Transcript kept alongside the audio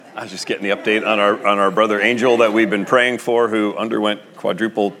I was just getting the update on our brother Angel that we've been praying for, who underwent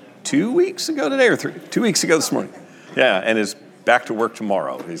quadruple 2 weeks ago today, or 2 weeks ago this morning. Yeah, and is back to work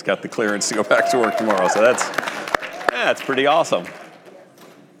tomorrow. He's got the clearance to go back to work tomorrow, so that's pretty awesome.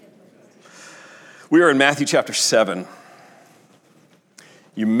 We are in Matthew chapter 7.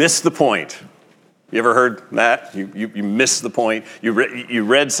 You missed the point. You ever heard that? You missed the point. You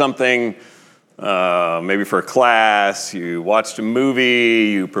read something, maybe for a class, you watched a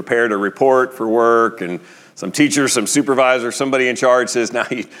movie, you prepared a report for work, and some teacher, some supervisor, somebody in charge says, "Now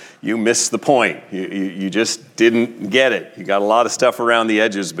you missed the point. You just didn't get it. You got a lot of stuff around the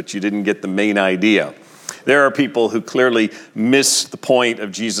edges, but you didn't get the main idea." There are people who clearly miss the point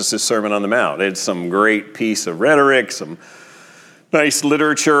of Jesus' Sermon on the Mount. It's some great piece of rhetoric, some nice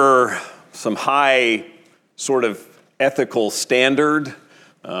literature, some high sort of ethical standard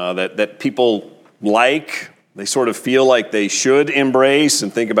that people like. They sort of feel like they should embrace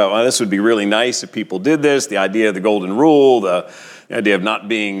and think about, well, this would be really nice if people did this. The idea of the golden rule, the idea of not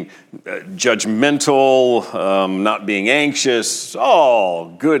being judgmental, not being anxious, all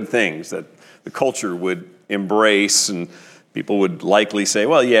good things that the culture would embrace, and people would likely say,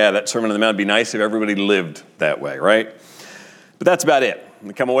 well, yeah, that Sermon on the Mount would be nice if everybody lived that way, right? But that's about it.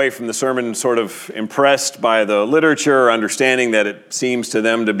 We come away from the sermon sort of impressed by the literature, understanding that it seems to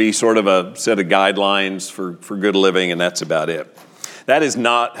them to be sort of a set of guidelines for good living, and that's about it. That is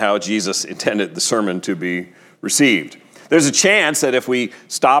not how Jesus intended the sermon to be received. There's a chance that if we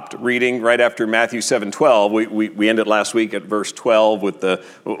stopped reading right after Matthew 7:12, we ended last week at verse 12 with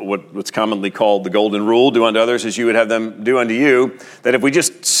what's commonly called the golden rule, do unto others as you would have them do unto you, that if we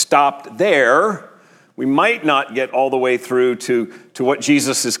just stopped there, we might not get all the way through to what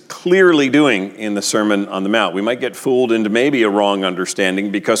Jesus is clearly doing in the Sermon on the Mount. We might get fooled into maybe a wrong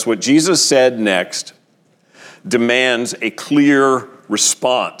understanding, because what Jesus said next demands a clear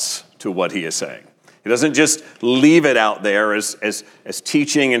response to what he is saying. He doesn't just leave it out there as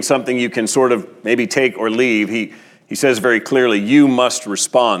teaching and something you can sort of maybe take or leave. He says very clearly, you must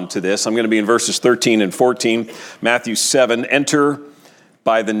respond to this. I'm going to be in verses 13 and 14. Matthew 7, enter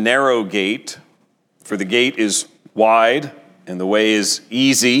by the narrow gate, for the gate is wide and the way is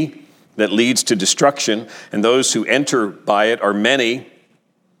easy that leads to destruction, and those who enter by it are many.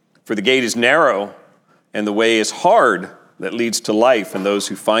 For the gate is narrow and the way is hard that leads to life, and those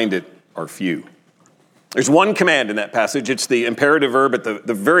who find it are few. There's one command in that passage. It's the imperative verb at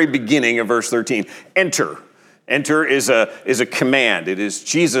the very beginning of verse 13. Enter. Enter is a command. It is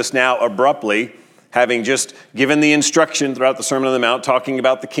Jesus now abruptly, having just given the instruction throughout the Sermon on the Mount, talking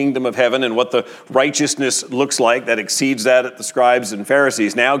about the kingdom of heaven and what the righteousness looks like that exceeds that at the scribes and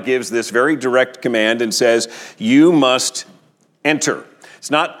Pharisees, now gives this very direct command and says, you must enter.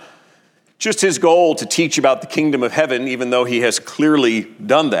 It's not just his goal to teach about the kingdom of heaven, even though he has clearly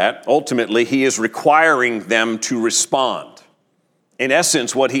done that. Ultimately, he is requiring them to respond. In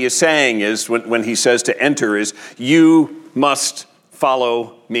essence, what he is saying is, when he says to enter, is you must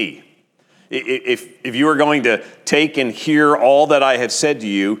follow me. If you are going to take and hear all that I have said to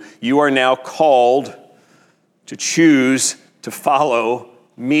you, you are now called to choose to follow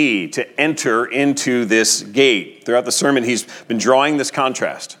me, to enter into this gate. Throughout the sermon, he's been drawing this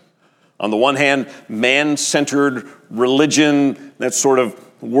contrast. On the one hand, man-centered religion, that's sort of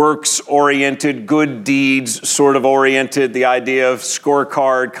works-oriented, good deeds sort of oriented, the idea of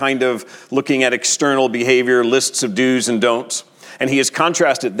scorecard, kind of looking at external behavior, lists of do's and don'ts. And he has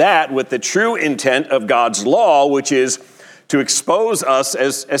contrasted that with the true intent of God's law, which is to expose us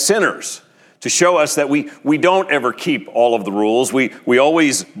as sinners, to show us that we don't ever keep all of the rules. We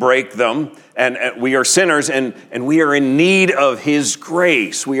always break them, and we are sinners, and we are in need of his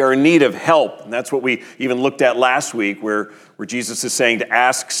grace. We are in need of help. And that's what we even looked at last week, where Jesus is saying to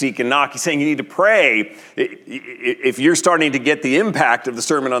ask, seek, and knock. He's saying you need to pray. If you're starting to get the impact of the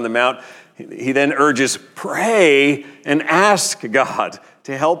Sermon on the Mount, he then urges, pray and ask God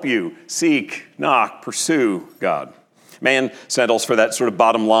to help you. Seek, knock, pursue God. Man settles for that sort of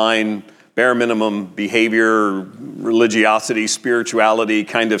bottom line, bare minimum behavior, religiosity, spirituality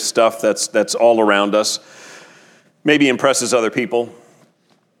kind of stuff that's all around us. Maybe impresses other people.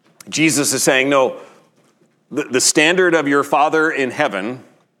 Jesus is saying, no, the standard of your Father in heaven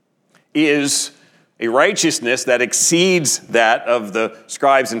is a righteousness that exceeds that of the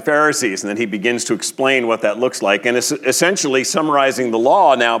scribes and Pharisees. And then he begins to explain what that looks like. And it's essentially summarizing the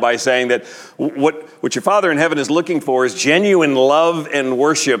law now by saying that what your Father in heaven is looking for is genuine love and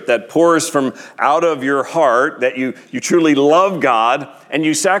worship that pours from out of your heart, that you truly love God and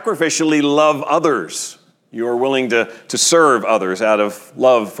you sacrificially love others. You are willing to serve others out of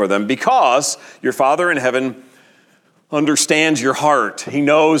love for them, because your Father in heaven understands your heart. He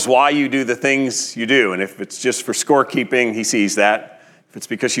knows why you do the things you do. And if it's just for scorekeeping, he sees that. If it's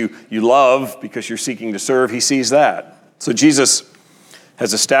because you love, because you're seeking to serve, he sees that. So Jesus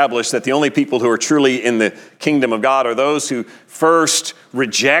has established that the only people who are truly in the kingdom of God are those who first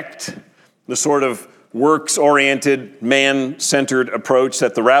reject the sort of works-oriented, man-centered approach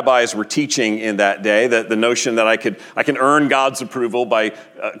that the rabbis were teaching in that day, that the notion that I can earn God's approval by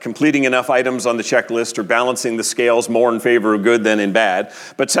completing enough items on the checklist or balancing the scales more in favor of good than in bad.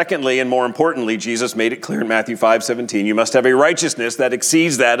 But secondly, and more importantly, Jesus made it clear in Matthew 5:17, you must have a righteousness that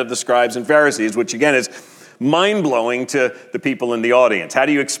exceeds that of the scribes and Pharisees, which again is mind-blowing to the people in the audience. How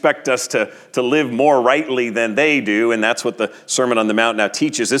do you expect us to live more rightly than they do? And that's what the Sermon on the Mount now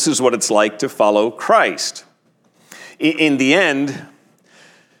teaches. This is what it's like to follow Christ. In the end,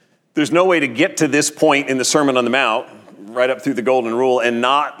 there's no way to get to this point in the Sermon on the Mount, right up through the Golden Rule, and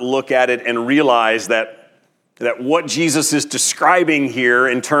not look at it and realize that what Jesus is describing here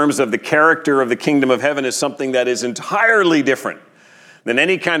in terms of the character of the kingdom of heaven is something that is entirely different than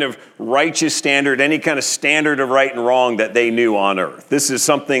any kind of righteous standard, any kind of standard of right and wrong that they knew on earth. This is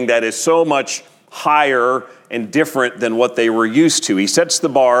something that is so much higher and different than what they were used to. He sets the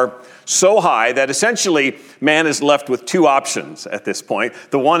bar so high that essentially man is left with two options at this point.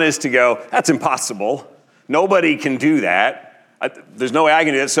 The one is to go, that's impossible. Nobody can do that. There's no way I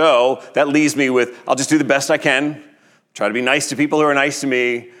can do it. So that leaves me with, I'll just do the best I can, try to be nice to people who are nice to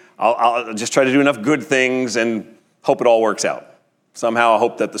me. I'll just try to do enough good things and hope it all works out. Somehow I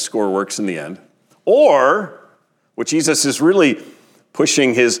hope that the score works in the end. Or, what Jesus is really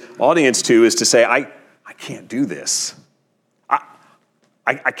pushing his audience to is to say, I can't do this.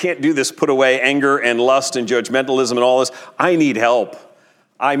 I can't do this, put away anger and lust and judgmentalism and all this. I need help.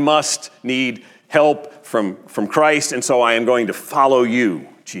 I must need help from Christ, and so I am going to follow you,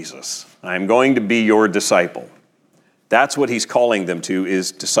 Jesus. I am going to be your disciple. That's what he's calling them to,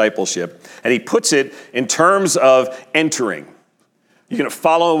 is discipleship. And he puts it in terms of entering. You're going to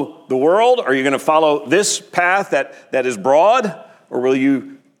follow the world? Or are you going to follow this path that is broad? Or will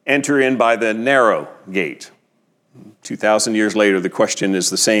you enter in by the narrow gate? 2,000 years later, the question is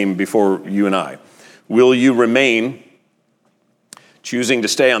the same before you and I. Will you remain choosing to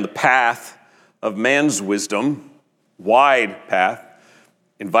stay on the path of man's wisdom, wide path,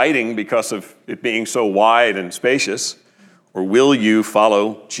 inviting because of it being so wide and spacious? Or will you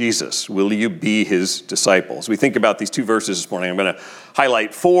follow Jesus? Will you be his disciples? We think about these two verses this morning. I'm going to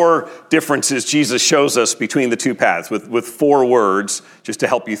highlight 4 differences Jesus shows us between the two paths with 4 words just to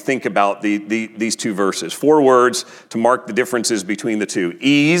help you think about these two verses. 4 words to mark the differences between the two.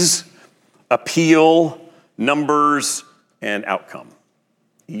 Ease, appeal, numbers, and outcome.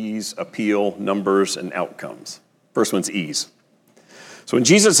 Ease, appeal, numbers, and outcomes. First one's ease. So when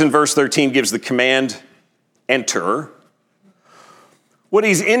Jesus in verse 13 gives the command, enter, what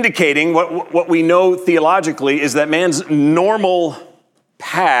he's indicating, what we know theologically, is that man's normal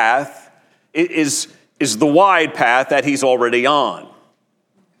path is the wide path that he's already on.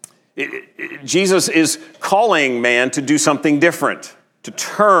 Jesus is calling man to do something different, to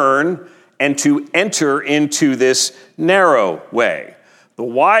turn and to enter into this narrow way. The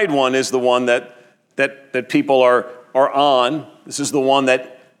wide one is the one that people are on. This is the one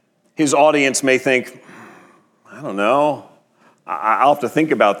that his audience may think, I don't know, I'll have to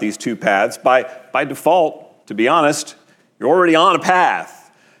think about these two paths. By default, to be honest, you're already on a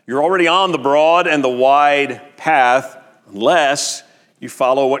path. You're already on the broad and the wide path, unless you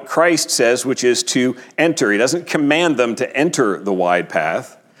follow what Christ says, which is to enter. He doesn't command them to enter the wide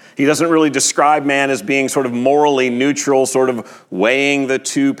path. He doesn't really describe man as being sort of morally neutral, sort of weighing the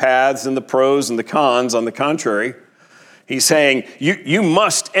two paths and the pros and the cons. On the contrary, he's saying, you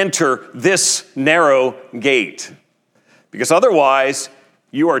must enter this narrow gate. Because otherwise,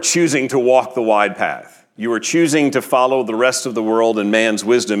 you are choosing to walk the wide path. You are choosing to follow the rest of the world and man's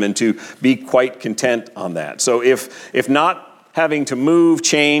wisdom and to be quite content on that. So if not having to move,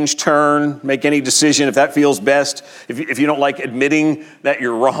 change, turn, make any decision, if that feels best, if you don't like admitting that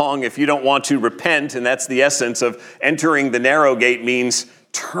you're wrong, if you don't want to repent, and that's the essence of entering the narrow gate means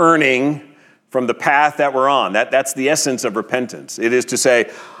turning from the path that we're on. That's the essence of repentance. It is to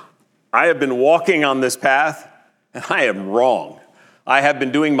say, I have been walking on this path, and I am wrong. I have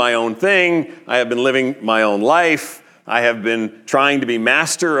been doing my own thing. I have been living my own life. I have been trying to be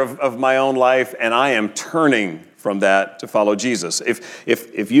master of my own life, and I am turning from that to follow Jesus.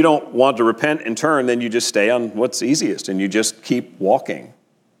 If you don't want to repent and turn, then you just stay on what's easiest, and you just keep walking.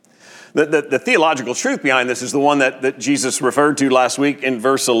 The theological truth behind this is the one that Jesus referred to last week in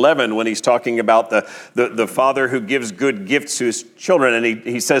verse 11 when he's talking about the father who gives good gifts to his children. And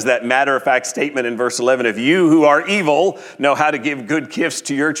he says that matter-of-fact statement in verse 11, if you who are evil know how to give good gifts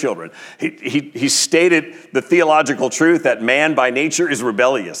to your children. He stated the theological truth that man by nature is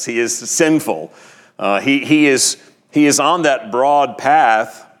rebellious. He is sinful. He is on that broad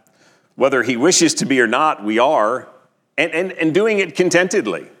path, whether he wishes to be or not, we are, and doing it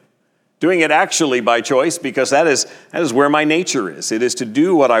contentedly. Doing it actually by choice, because that is where my nature is. It is to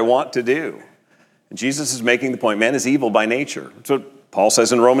do what I want to do. And Jesus is making the point, man is evil by nature. That's what Paul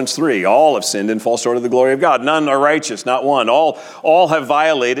says in Romans 3. All have sinned and fall short of the glory of God. None are righteous, not one. All have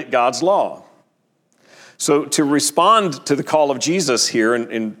violated God's law. So to respond to the call of Jesus here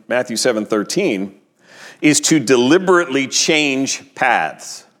in Matthew 7:13 is to deliberately change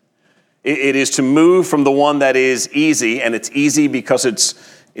paths. It is to move from the one that is easy, and it's easy because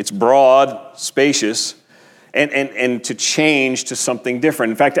it's broad, spacious, and to change to something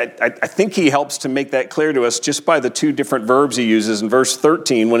different. In fact, I think he helps to make that clear to us just by the two different verbs he uses in verse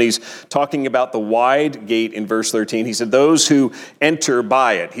 13 when he's talking about the wide gate in verse 13. He said, those who enter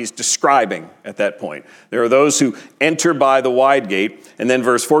by it. He's describing at that point. There are those who enter by the wide gate. And then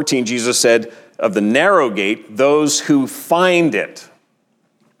verse 14, Jesus said, of the narrow gate, those who find it.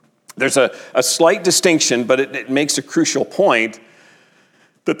 There's a slight distinction, but it makes a crucial point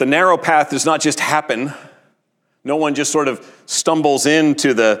that the narrow path does not just happen. No one just sort of stumbles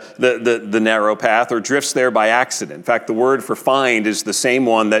into the narrow path or drifts there by accident. In fact, the word for find is the same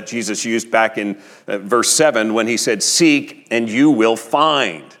one that Jesus used back in verse 7 when he said, seek and you will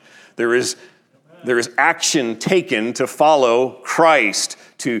find. There is action taken to follow Christ,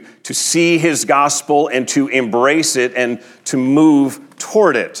 to see his gospel and to embrace it and to move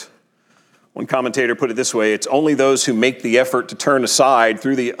toward it. One commentator put it this way, it's only those who make the effort to turn aside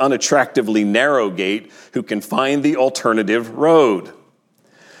through the unattractively narrow gate who can find the alternative road.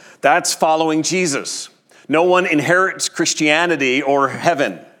 That's following Jesus. No one inherits Christianity or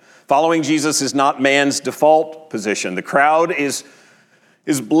heaven. Following Jesus is not man's default position. The crowd is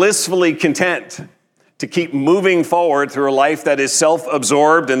blissfully content to keep moving forward through a life that is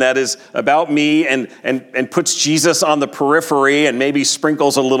self-absorbed and that is about me and puts Jesus on the periphery and maybe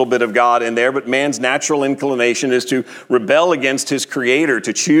sprinkles a little bit of God in there, but man's natural inclination is to rebel against his Creator,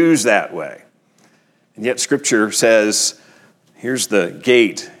 to choose that way. And yet Scripture says, here's the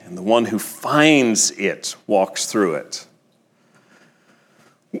gate, and the one who finds it walks through it.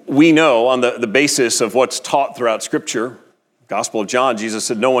 We know on the basis of what's taught throughout Scripture, Gospel of John, Jesus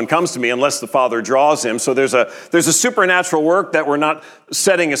said, no one comes to me unless the Father draws him. So there's a supernatural work that we're not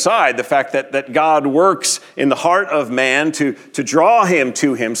setting aside, the fact that God works in the heart of man to draw him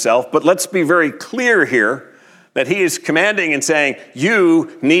to himself. But let's be very clear here that he is commanding and saying,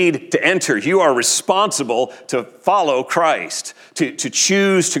 you need to enter. You are responsible to follow Christ, to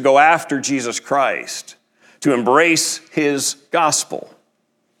choose to go after Jesus Christ, to embrace his gospel.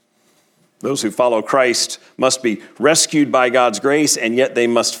 Those who follow Christ must be rescued by God's grace, and yet they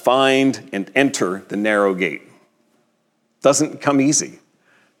must find and enter the narrow gate. It doesn't come easy.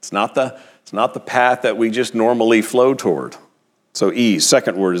 It's not the path that we just normally flow toward. So ease.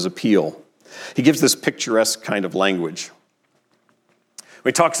 Second word is appeal. He gives this picturesque kind of language.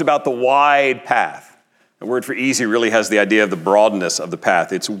 He talks about the wide path. The word for easy really has the idea of the broadness of the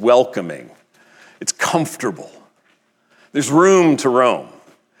path. It's welcoming. It's comfortable. There's room to roam.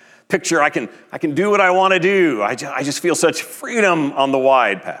 Picture, I can do what I want to do. I just feel such freedom on the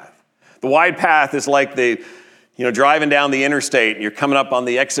wide path. The wide path is like driving down the interstate and you're coming up on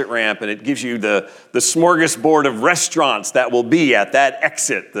the exit ramp and it gives you the smorgasbord of restaurants that will be at that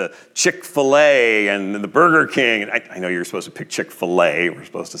exit, the Chick-fil-A and the Burger King. And I know you're supposed to pick Chick-fil-A, we're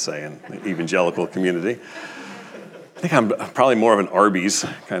supposed to say in the evangelical community. I think I'm probably more of an Arby's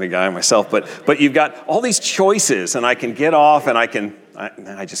kind of guy myself, but you've got all these choices and I can get off and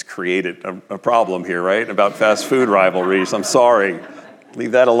I just created a problem here, right? About fast food rivalries. I'm sorry.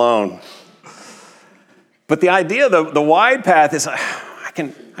 Leave that alone. But the idea of the wide path is I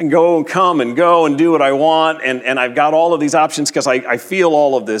can go and come and go and do what I want, and I've got all of these options because I feel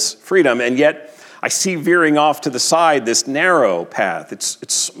all of this freedom, and yet I see veering off to the side this narrow path.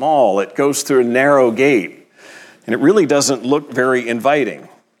 It's small. It goes through a narrow gate, and it really doesn't look very inviting.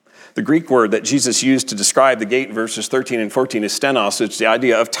 The Greek word that Jesus used to describe the gate in verses 13 and 14 is stenos. It's the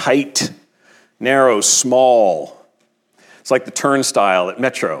idea of tight, narrow, small. It's like the turnstile at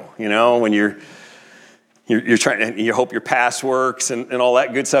Metro, when you're You're trying, and you hope your pass works and all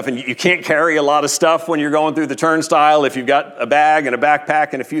that good stuff. And you can't carry a lot of stuff when you're going through the turnstile. If you've got a bag and a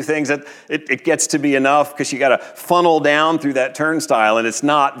backpack and a few things, it gets to be enough because you got to funnel down through that turnstile, and it's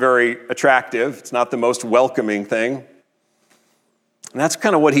not very attractive. It's not the most welcoming thing. And that's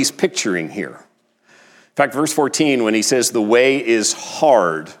kind of what he's picturing here. In fact, verse 14, when he says the way is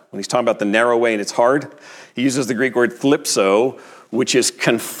hard, when he's talking about the narrow way and it's hard, he uses the Greek word thlipso, which is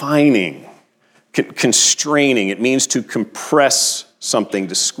confining. Constraining. It means to compress something,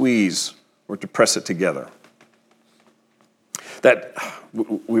 to squeeze, or to press it together. That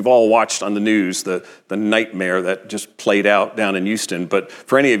we've all watched on the news, the nightmare that just played out down in Houston. But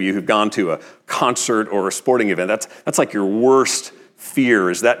for any of you who've gone to a concert or a sporting event, that's like your worst fear,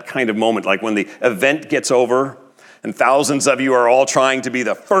 is that kind of moment, like when the event gets over and thousands of you are all trying to be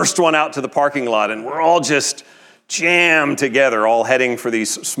the first one out to the parking lot, and we're all just jammed together, all heading for these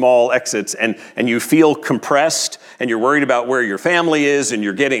small exits, and you feel compressed, and you're worried about where your family is, and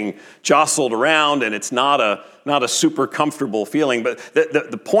you're getting jostled around, and it's not a super comfortable feeling. But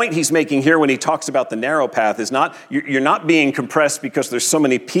the point he's making here when he talks about the narrow path is not, you're not being compressed because there's so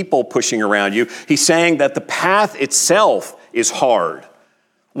many people pushing around you. He's saying that the path itself is hard.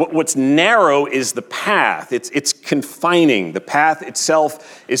 What's narrow is the path. It's confining. The path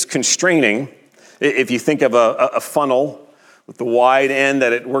itself is constraining. If you think of a funnel with the wide end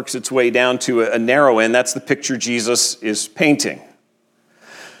that it works its way down to a narrow end, that's the picture Jesus is painting.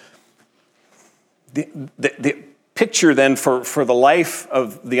 The picture then for the life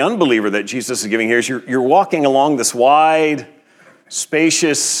of the unbeliever that Jesus is giving here is you're walking along this wide,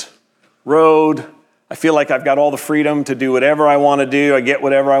 spacious road. I feel like I've got all the freedom to do whatever I want to do. I get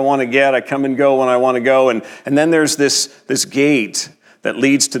whatever I want to get. I come and go when I want to go. And then there's this gate that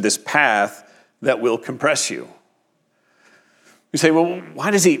leads to this path that will compress you. You say, well,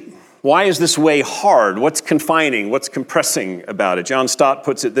 why is this way hard? What's confining? What's compressing about it? John Stott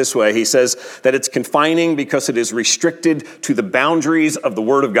puts it this way. He says that it's confining because it is restricted to the boundaries of the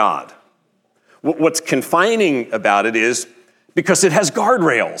Word of God. What's confining about it is because it has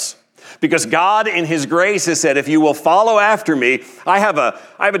guardrails. Because God in His grace has said, if you will follow after me, I have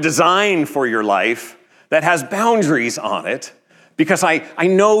a design for your life that has boundaries on it because I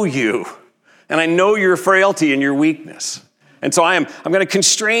know you. And I know your frailty and your weakness. And so I'm going to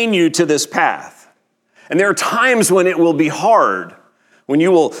constrain you to this path. And there are times when it will be hard, when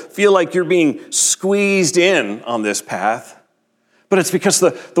you will feel like you're being squeezed in on this path. But it's because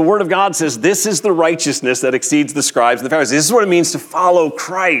the Word of God says this is the righteousness that exceeds the scribes and the Pharisees. This is what it means to follow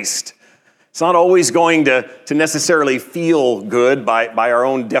Christ. It's not always going to necessarily feel good by our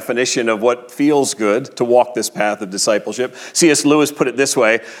own definition of what feels good to walk this path of discipleship. C.S. Lewis put it this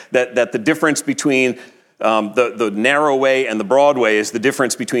way, that the difference between the narrow way and the broad way is the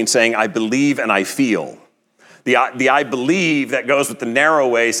difference between saying, I believe and I feel. The I believe that goes with the narrow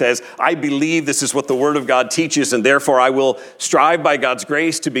way says, I believe this is what the Word of God teaches, and therefore I will strive by God's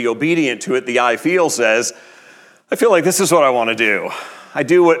grace to be obedient to it. The I feel says, I feel like this is what I want to do. I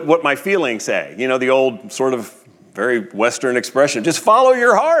do what my feelings say. You know, the old sort of very Western expression, just follow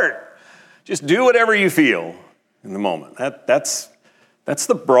your heart. Just do whatever you feel in the moment. That's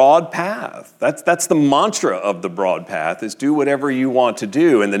the broad path. That's the mantra of the broad path, is do whatever you want to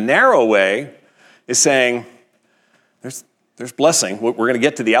do. And the narrow way is saying, there's blessing. We're going to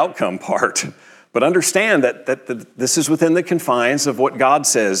get to the outcome part. But understand that this is within the confines of what God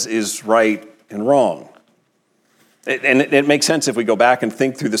says is right and wrong. And it makes sense if we go back and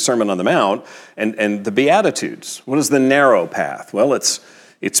think through the Sermon on the Mount and the Beatitudes. What is the narrow path? Well,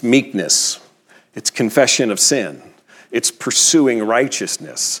 it's meekness. It's confession of sin. It's pursuing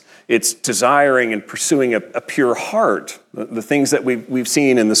righteousness. It's desiring and pursuing a pure heart, the things that we've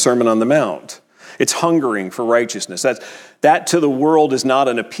seen in the Sermon on the Mount. It's hungering for righteousness. That to the world is not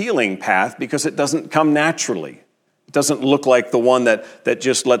an appealing path because it doesn't come naturally. It doesn't look like the one that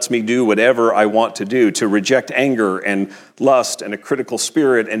just lets me do whatever I want to do, to reject anger and lust and a critical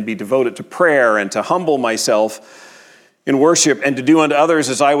spirit and be devoted to prayer and to humble myself in worship and to do unto others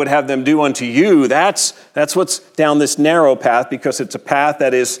as I would have them do unto you. That's what's down this narrow path, because it's a path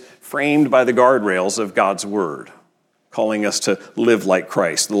that is framed by the guardrails of God's Word, calling us to live like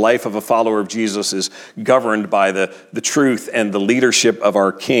Christ. The life of a follower of Jesus is governed by the truth and the leadership of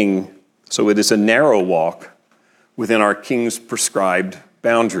our King. So it is a narrow walk within our King's prescribed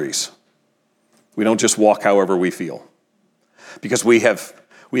boundaries. We don't just walk however we feel, because we have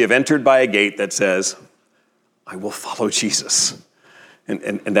entered by a gate that says, I will follow Jesus.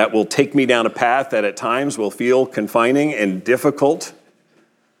 And that will take me down a path that at times will feel confining and difficult,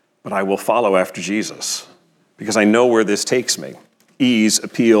 but I will follow after Jesus because I know where this takes me. Ease,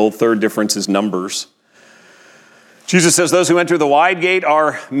 appeal, third difference is numbers. Jesus says those who enter the wide gate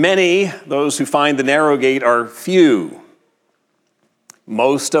are many, those who find the narrow gate are few.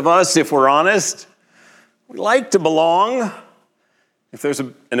 Most of us, if we're honest, we like to belong. If there's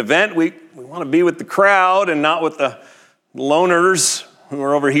an event, we want to be with the crowd and not with the loners who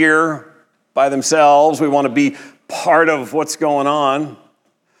are over here by themselves. We want to be part of what's going on.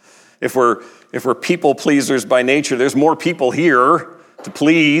 If we're people pleasers by nature, there's more people here to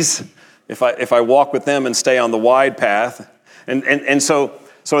please if I walk with them and stay on the wide path. And so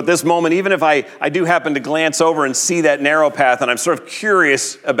at this moment, even if I do happen to glance over and see that narrow path and I'm sort of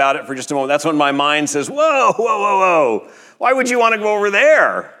curious about it for just a moment, that's when my mind says, whoa, whoa, whoa, whoa. Why would you want to go over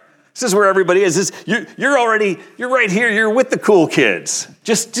there? This is where everybody is. You're right here. You're with the cool kids.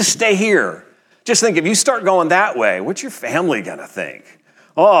 Just stay here. Just think, if you start going that way, what's your family going to think?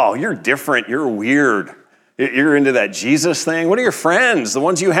 Oh, you're different. You're weird. You're into that Jesus thing. What are your friends, the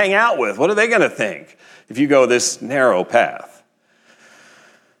ones you hang out with? What are they going to think if you go this narrow path?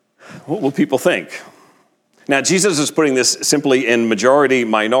 What will people think? Now, Jesus is putting this simply in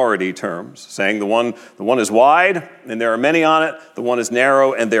majority-minority terms, saying the one is wide, and there are many on it. The one is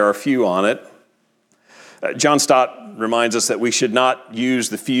narrow, and there are few on it. John Stott reminds us that we should not use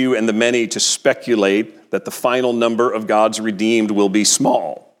the few and the many to speculate that the final number of God's redeemed will be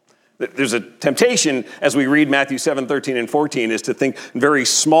small. There's a temptation as we read Matthew 7, 13, and 14 is to think in very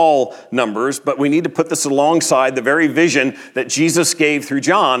small numbers, but we need to put this alongside the very vision that Jesus gave through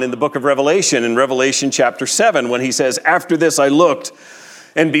John in the book of Revelation, in Revelation chapter 7, when he says, "After this I looked,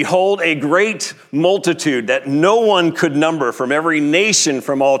 and behold, a great multitude that no one could number, from every nation,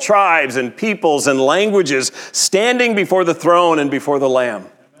 from all tribes and peoples and languages, standing before the throne and before the Lamb,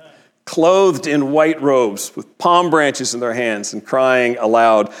 clothed in white robes, with palm branches in their hands, and crying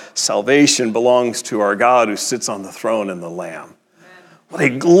aloud, 'Salvation belongs to our God who sits on the throne and the Lamb.'" What a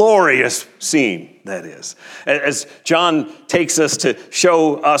glorious scene that is. As John takes us to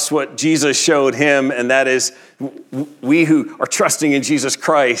show us what Jesus showed him, and that is we who are trusting in Jesus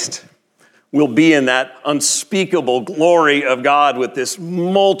Christ will be in that unspeakable glory of God with this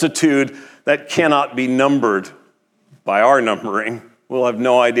multitude that cannot be numbered by our numbering. We'll have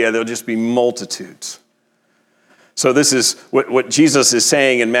no idea. There'll just be multitudes. So this is what Jesus is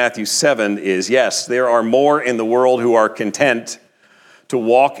saying in Matthew 7 is, yes, there are more in the world who are content to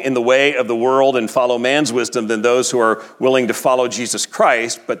walk in the way of the world and follow man's wisdom than those who are willing to follow Jesus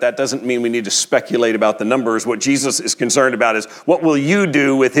Christ, but that doesn't mean we need to speculate about the numbers. What Jesus is concerned about is, what will you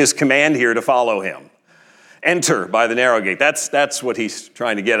do with his command here to follow him? Enter by the narrow gate. That's what he's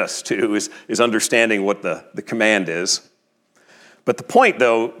trying to get us to, is understanding what the command is. But the point,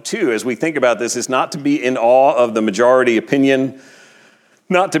 though, too, as we think about this, is not to be in awe of the majority opinion,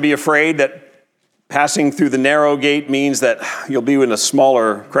 not to be afraid that passing through the narrow gate means that you'll be in a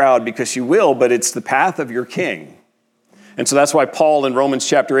smaller crowd, because you will, but it's the path of your King. And so that's why Paul in Romans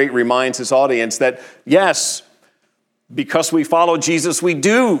chapter 8 reminds his audience that, yes, because we follow Jesus, we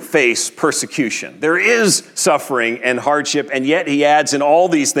do face persecution. There is suffering and hardship, and yet he adds, in all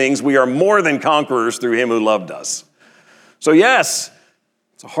these things, we are more than conquerors through him who loved us. So yes,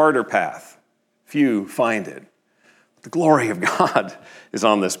 it's a harder path. Few find it. The glory of God is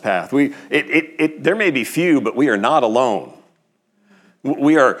on this path. There may be few, but we are not alone.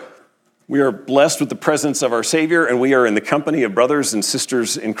 We are blessed with the presence of our Savior, and we are in the company of brothers and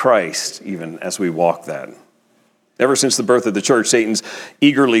sisters in Christ, even as we walk that. Ever since the birth of the church, Satan's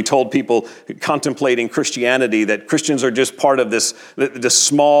eagerly told people contemplating Christianity that Christians are just part of this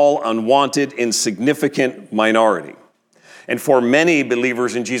small, unwanted, insignificant minority. And for many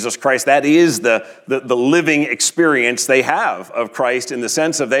believers in Jesus Christ, that is the living experience they have of Christ, in the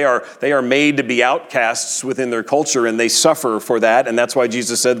sense of they are made to be outcasts within their culture, and they suffer for that. And that's why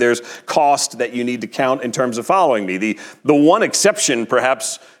Jesus said there's cost that you need to count in terms of following me. The one exception,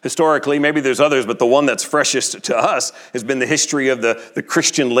 perhaps historically, maybe there's others, but the one that's freshest to us has been the history of the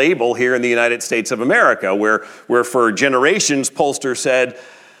Christian label here in the United States of America, where for generations pollsters said,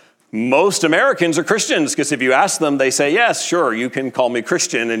 most Americans are Christians, because if you ask them, they say, yes, sure, you can call me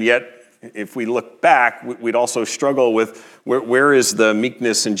Christian. And yet, if we look back, we'd also struggle with where is the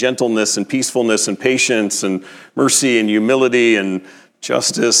meekness and gentleness and peacefulness and patience and mercy and humility and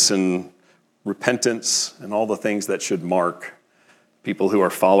justice and repentance and all the things that should mark people who are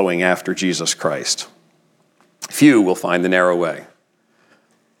following after Jesus Christ. Few will find the narrow way.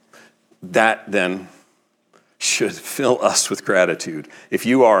 That, then, should fill us with gratitude. If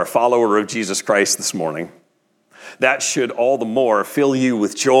you are a follower of Jesus Christ this morning, that should all the more fill you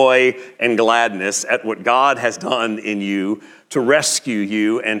with joy and gladness at what God has done in you to rescue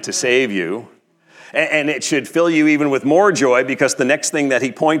you and to save you. And it should fill you even with more joy, because the next thing that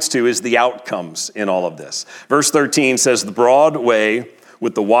he points to is the outcomes in all of this. Verse 13 says, the broad way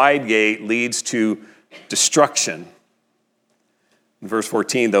with the wide gate leads to destruction. In verse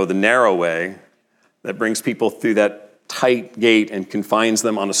 14, though, the narrow way that brings people through that tight gate and confines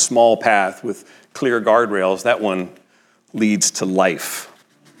them on a small path with clear guardrails, that one leads to life.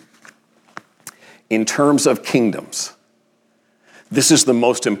 In terms of kingdoms, this is the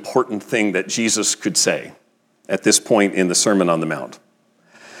most important thing that Jesus could say at this point in the Sermon on the Mount.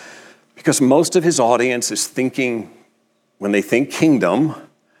 Because most of his audience is thinking, when they think kingdom,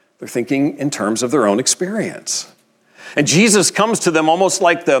 they're thinking in terms of their own experience. And Jesus comes to them almost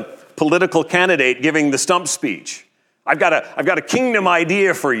like the political candidate giving the stump speech. I've got a kingdom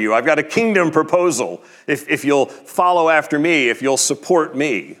idea for you. I've got a kingdom proposal. If you'll follow after me, if you'll support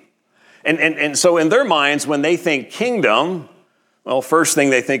me. And so in their minds, when they think kingdom, well, first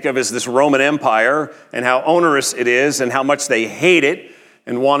thing they think of is this Roman Empire and how onerous it is and how much they hate it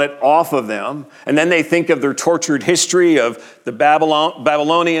and want it off of them. And then they think of their tortured history of the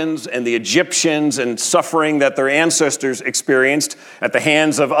Babylonians and the Egyptians and suffering that their ancestors experienced at the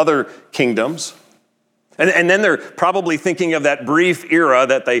hands of other kingdoms. And then they're probably thinking of that brief era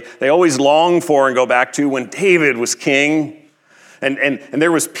that they always long for and go back to when David was king and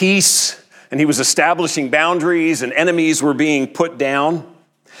there was peace. And he was establishing boundaries and enemies were being put down.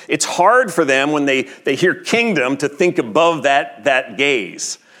 It's hard for them when they hear kingdom to think above that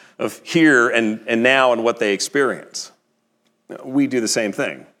gaze of here and now and what they experience. We do the same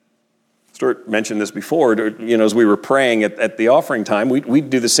thing. Stuart mentioned this before, as we were praying at the offering time, we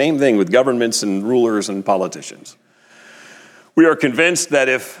do the same thing with governments and rulers and politicians. We are convinced that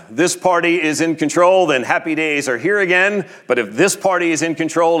if this party is in control, then happy days are here again. But if this party is in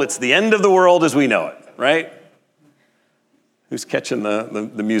control, it's the end of the world as we know it, right? Who's catching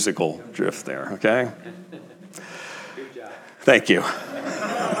the musical drift there, okay? Good job. Thank you.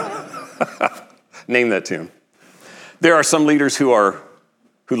 Name that tune. There are some leaders who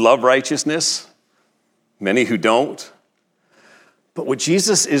love righteousness, many who don't. But what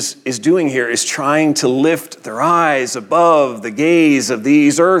Jesus is doing here is trying to lift their eyes above the gaze of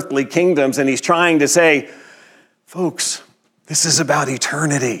these earthly kingdoms, and he's trying to say, folks, this is about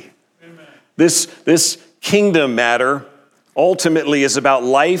eternity. Amen. This kingdom matter ultimately is about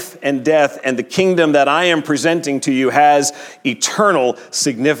life and death, and the kingdom that I am presenting to you has eternal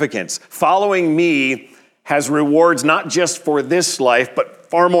significance. Following me has rewards not just for this life, but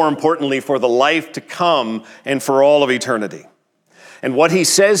far more importantly for the life to come and for all of eternity. And what he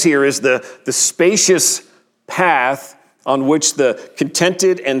says here is the spacious path on which the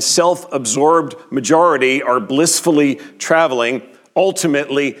contented and self-absorbed majority are blissfully traveling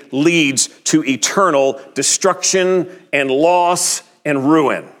ultimately leads to eternal destruction and loss and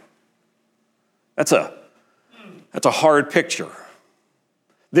ruin. That's a hard picture.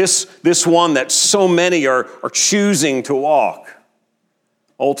 This one that so many are choosing to walk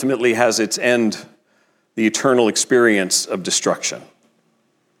ultimately has its end, the eternal experience of destruction.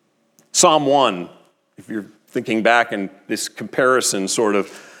 Psalm 1, if you're thinking back in this comparison sort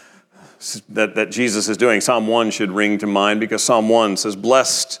of that Jesus is doing, Psalm 1 should ring to mind, because Psalm 1 says,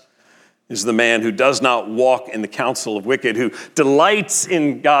 blessed is the man who does not walk in the counsel of wicked, who delights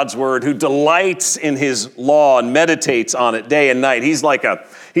in God's word, who delights in his law and meditates on it day and night. He's like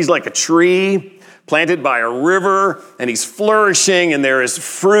a tree planted by a river, and he's flourishing, and there is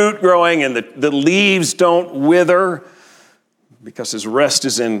fruit growing, and the leaves don't wither, because his rest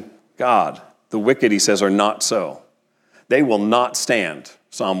is in God. The wicked, he says, are not so. They will not stand,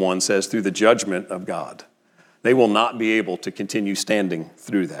 Psalm 1 says, through the judgment of God. They will not be able to continue standing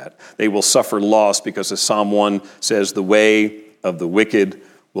through that. They will suffer loss because, as Psalm 1 says, the way of the wicked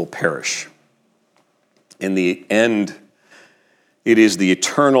will perish. In the end, it is the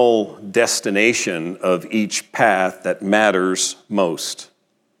eternal destination of each path that matters most.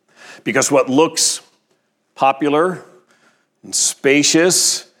 Because what looks popular and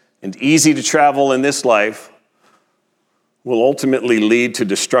spacious and easy to travel in this life will ultimately lead to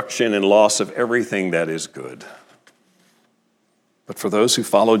destruction and loss of everything that is good. But for those who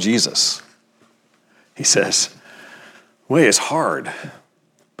follow Jesus, he says, the way is hard,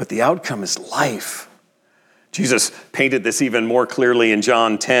 but the outcome is life. Jesus painted this even more clearly in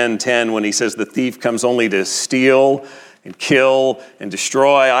John 10:10 when he says, the thief comes only to steal and kill and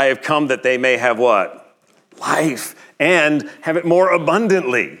destroy. I have come that they may have what? Life, and have it more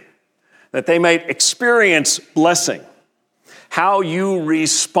abundantly, that they might experience blessing. How you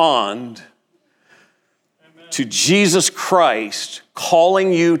respond to Jesus Christ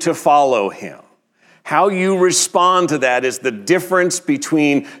calling you to follow him How you respond to that is the difference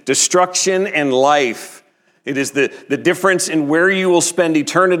between destruction and life. It is the difference in where you will spend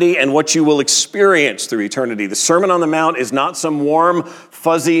eternity and what you will experience through eternity. The Sermon on the Mount is not some warm,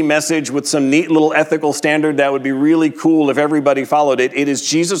 fuzzy message with some neat little ethical standard that would be really cool if everybody followed it. It is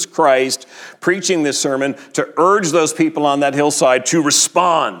Jesus Christ preaching this sermon to urge those people on that hillside to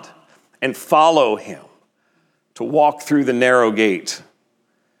respond and follow him, to walk through the narrow gate,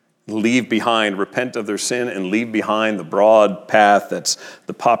 leave behind, repent of their sin, and leave behind the broad path that's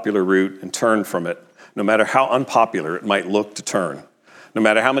the popular route and turn from it. No matter how unpopular it might look to turn, no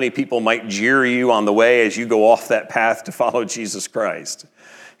matter how many people might jeer you on the way as you go off that path to follow Jesus Christ.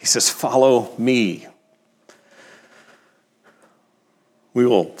 He says, follow me. We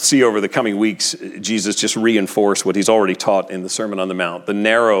will see over the coming weeks, Jesus just reinforce what he's already taught in the Sermon on the Mount. The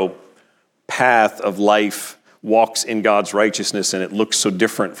narrow path of life walks in God's righteousness, and it looks so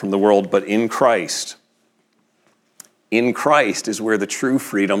different from the world, but in Christ is where the true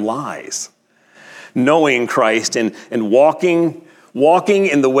freedom lies. Knowing Christ and walking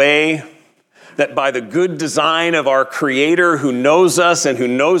in the way that by the good design of our Creator who knows us and who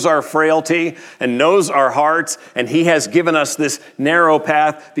knows our frailty and knows our hearts, and he has given us this narrow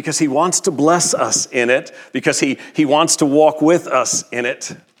path because he wants to bless us in it, because he wants to walk with us in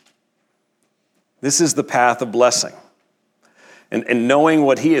it. This is the path of blessing. And knowing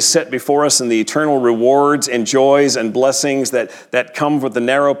what he has set before us and the eternal rewards and joys and blessings that come with the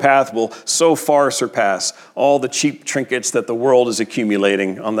narrow path will so far surpass all the cheap trinkets that the world is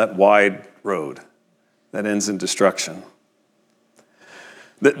accumulating on that wide road that ends in destruction.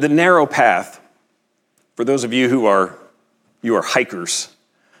 The narrow path, for those of you who are hikers,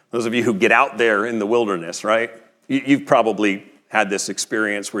 those of you who get out there in the wilderness, right? You've probably had this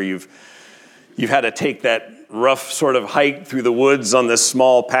experience where you've had to take that rough sort of hike through the woods on this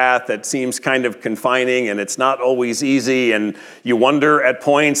small path that seems kind of confining, and it's not always easy, and you wonder at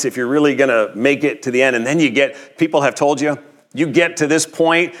points if you're really going to make it to the end. And then people have told you get to this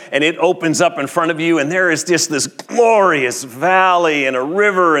point and it opens up in front of you, and there is just this glorious valley and a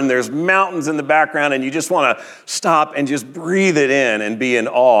river, and there's mountains in the background, and you just want to stop and just breathe it in and be in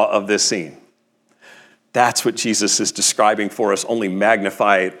awe of this scene. That's what Jesus is describing for us, only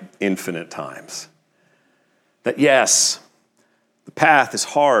magnified infinite times. That yes, the path is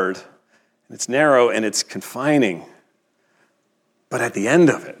hard, and it's narrow, and it's confining. But at the end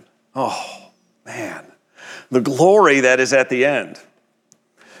of it, oh man, the glory that is at the end.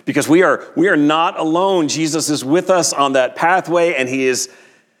 Because we are not alone. Jesus is with us on that pathway, and He's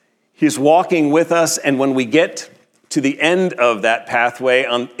walking with us. And when we get to the end of that pathway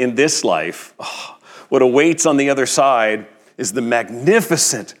in this life, what awaits on the other side is the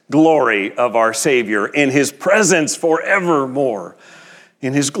magnificent glory of our Savior in his presence forevermore,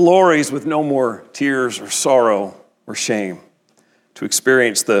 in his glories with no more tears or sorrow or shame, to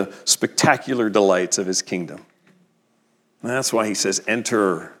experience the spectacular delights of his kingdom. And that's why he says,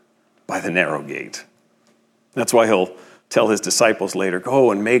 enter by the narrow gate. That's why he'll tell his disciples later,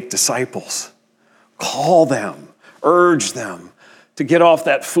 go and make disciples. Call them, urge them to get off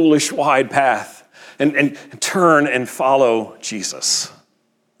that foolish wide path and turn and follow Jesus.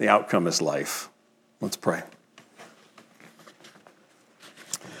 The outcome is life. Let's pray.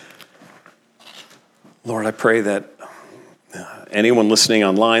 Lord, I pray that anyone listening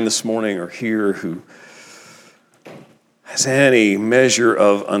online this morning or here who has any measure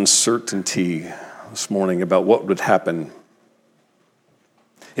of uncertainty this morning about what would happen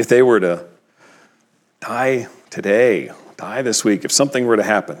if they were to die today, die this week, if something were to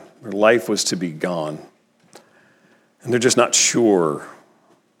happen, their life was to be gone, and they're just not sure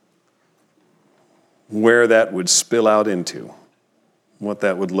where that would spill out into, what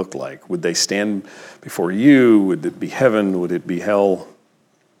that would look like. Would they stand before you? Would it be heaven? Would it be hell?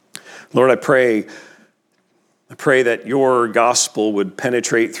 Lord, I pray that your gospel would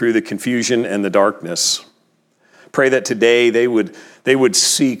penetrate through the confusion and the darkness. Pray that today they would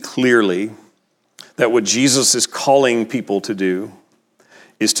see clearly that what Jesus is calling people to do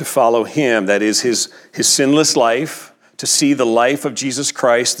is to follow him. That is his sinless life, to see the life of Jesus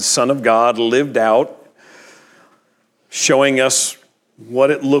Christ, the Son of God, lived out, showing us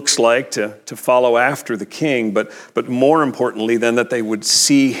what it looks like to follow after the King, but more importantly than that, they would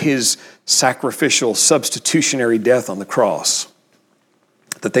see his sacrificial, substitutionary death on the cross.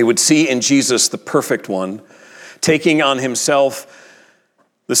 That they would see in Jesus the perfect one, taking on himself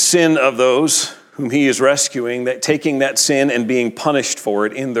the sin of those whom he is rescuing, that taking that sin and being punished for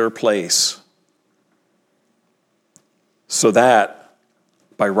it in their place. So that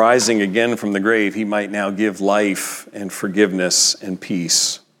by rising again from the grave, he might now give life and forgiveness and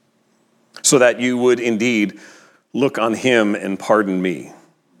peace. so that you would indeed look on him and pardon me.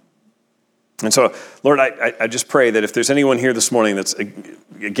 And so, Lord, I just pray that if there's anyone here this morning that's,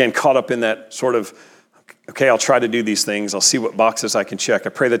 again, caught up in that sort of, okay, I'll try to do these things, I'll see what boxes I can check. I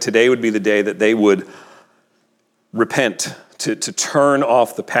pray that today would be the day that they would repent, to turn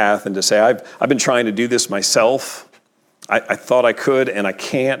off the path and to say, I've been trying to do this myself. I thought I could, and I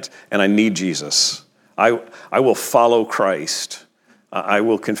can't, and I need Jesus. I will follow Christ. I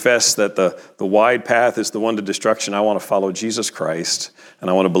will confess that the wide path is the one to destruction. I want to follow Jesus Christ, and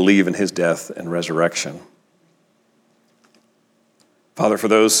I want to believe in his death and resurrection. Father, for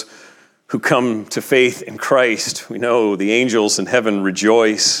those who come to faith in Christ, we know the angels in heaven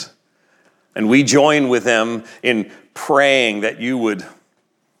rejoice, and we join with them in praying that you would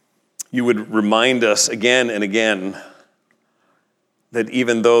remind us again and again that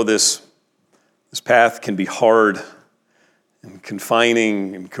even though this path can be hard and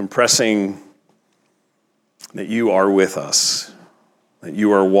confining and compressing, that you are with us, that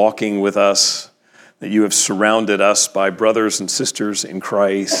you are walking with us, that you have surrounded us by brothers and sisters in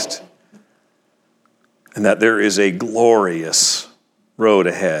Christ, and that there is a glorious road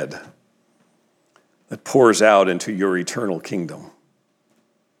ahead that pours out into your eternal kingdom.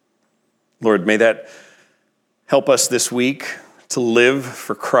 Lord, may that help us this week to live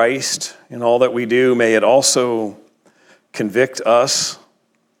for Christ in all that we do. May it also convict us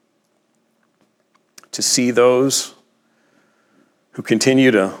to see those who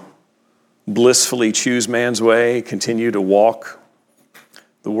continue to blissfully choose man's way, continue to walk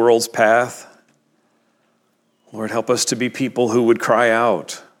the world's path. Lord, help us to be people who would cry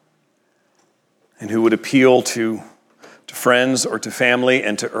out and who would appeal to friends or to family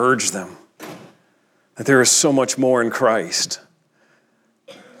and to urge them that there is so much more in Christ,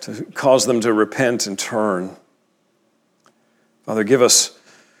 to cause them to repent and turn. Father, give us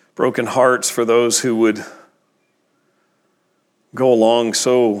broken hearts for those who would go along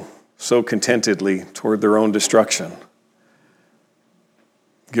so contentedly toward their own destruction.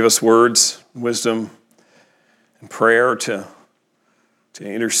 Give us words, wisdom, and prayer to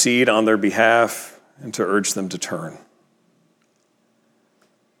intercede on their behalf and to urge them to turn.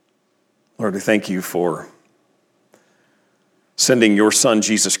 Lord, we thank you for sending your Son,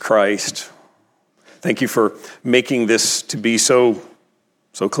 Jesus Christ. Thank you for making this to be so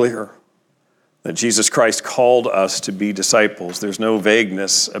clear, that Jesus Christ called us to be disciples. There's no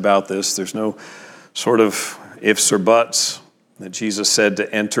vagueness about this. There's no sort of ifs or buts, that Jesus said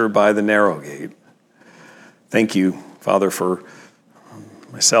to enter by the narrow gate. Thank you, Father, for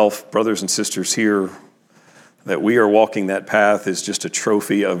myself, brothers and sisters here, that we are walking that path is just a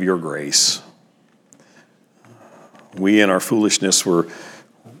trophy of your grace. We in our foolishness were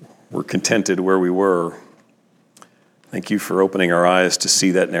contented where we were. Thank you for opening our eyes to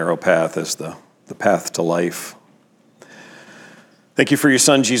see that narrow path as the path to life. Thank you for your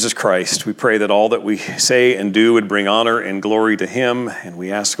Son, Jesus Christ. We pray that all that we say and do would bring honor and glory to him, and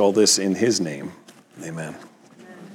we ask all this in his name. Amen.